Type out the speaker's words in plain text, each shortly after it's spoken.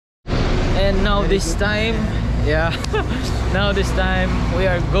And now this time, yeah, now this time we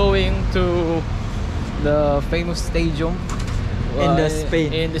are going to the famous stadium In the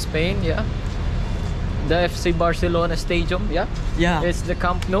Spain. In the Spain, yeah. The FC Barcelona stadium, yeah. Yeah. It's the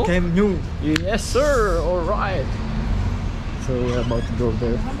Camp Nou. Camp Nou. Yes, sir. All right. So we're about to go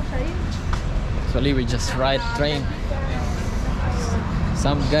there. Actually, we just ride train.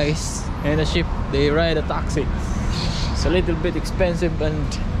 Some guys in a ship, they ride a taxi. It's a little bit expensive and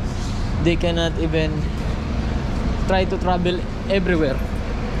they cannot even try to travel everywhere.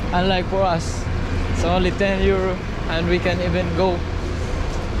 Unlike for us, it's only 10 euro and we can even go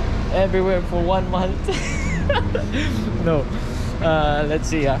everywhere for 1 month. No. Let's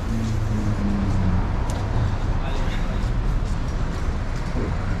see.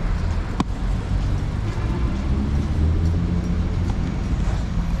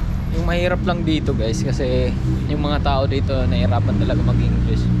 Yung mahirap lang dito guys kasi yung mga tao dito nahirapan talaga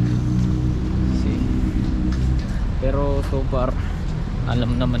mag-English. See? Pero so far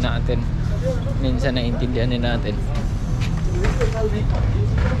alam naman natin, minsan naiintindihan din natin.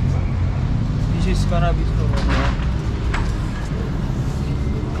 This is cannabis store.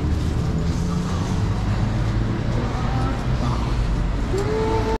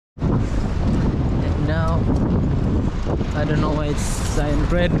 And now I don't know why it's signed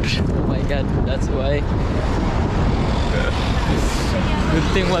red. Oh my god, that's why. Good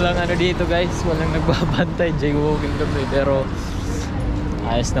thing walang ano dito guys, walang nagbabantay, jaywalking kami, pero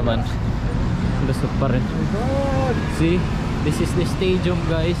ayos naman. Lusot pa rin. See, this is the stadium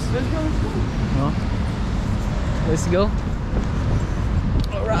guys. Oh. Let's go.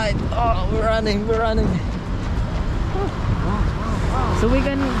 Alright, oh, we're running. So we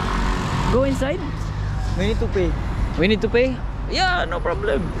can go inside? We need to pay. We need to pay? Yeah, no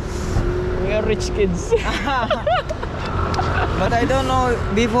problem. We are rich kids. But I don't know,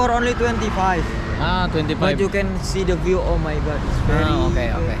 before only 25. Ah, 25. But you can see the view. Oh my god, it's very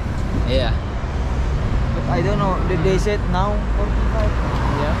okay. Yeah. But I don't know, they said now 45.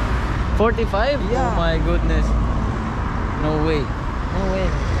 Yeah. 45? Yeah. Oh my goodness. No way. No way.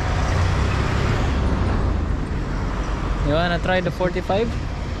 You wanna try the 45?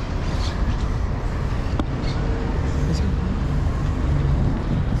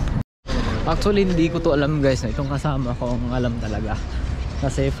 Actually, hindi ko to alam guys. Itong kasama ko ang alam talaga.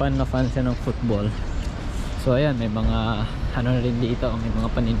 Kasi fan na fan siya ng football. So ayan, may mga ano na rin dito. May mga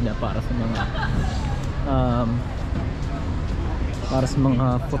paninda para sa mga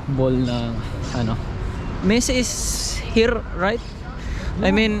football na ano. Messi is here, right?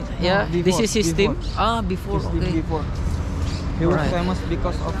 I mean, yeah, before, this is his team. Ah, before, okay. Before. He was famous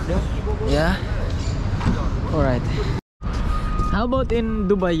because of that. Yeah. Alright. How about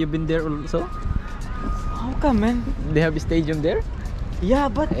in Dubai? You've been there also? How come, man? They have a stadium there? Yeah,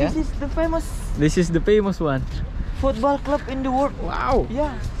 but Yeah. this is the famous This is the famous one. football club in the world. Wow.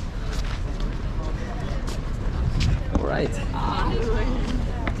 Yeah. Alright.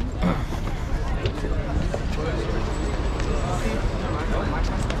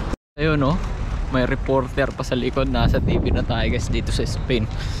 Ayun no, may reporter pa sa likod. Nasa TV na tayo guys dito sa Spain.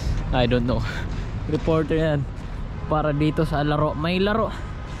 I don't know. Reporter yan para dito sa laro. May laro.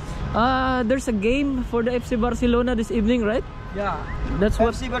 There's a game for the FC Barcelona this evening, right? Yeah. That's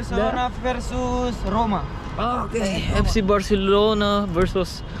what FC Barcelona versus Roma. Okay, FC Barcelona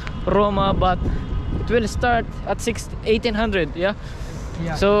versus Roma, but it will start at 1800, yeah?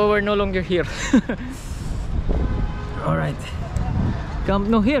 Yeah. So we're no longer here. Alright. Camp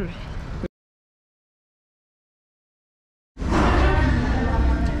Nou here.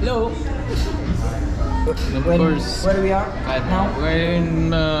 Hello. Of course, Where we are now? we're in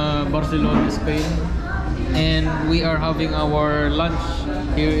Barcelona, Spain, and we are having our lunch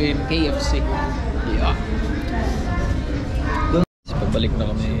here in KFC. Yeah. Pabalik na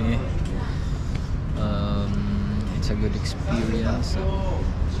kami. It's a good experience.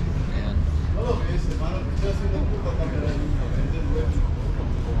 Ayan.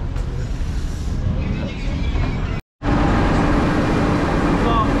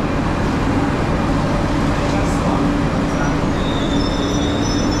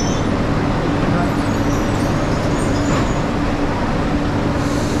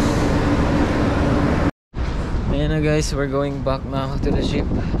 Ayan na guys, we're going back now to the ship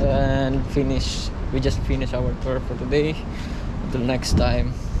and we just finished our tour for today. Until next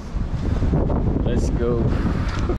time, let's go.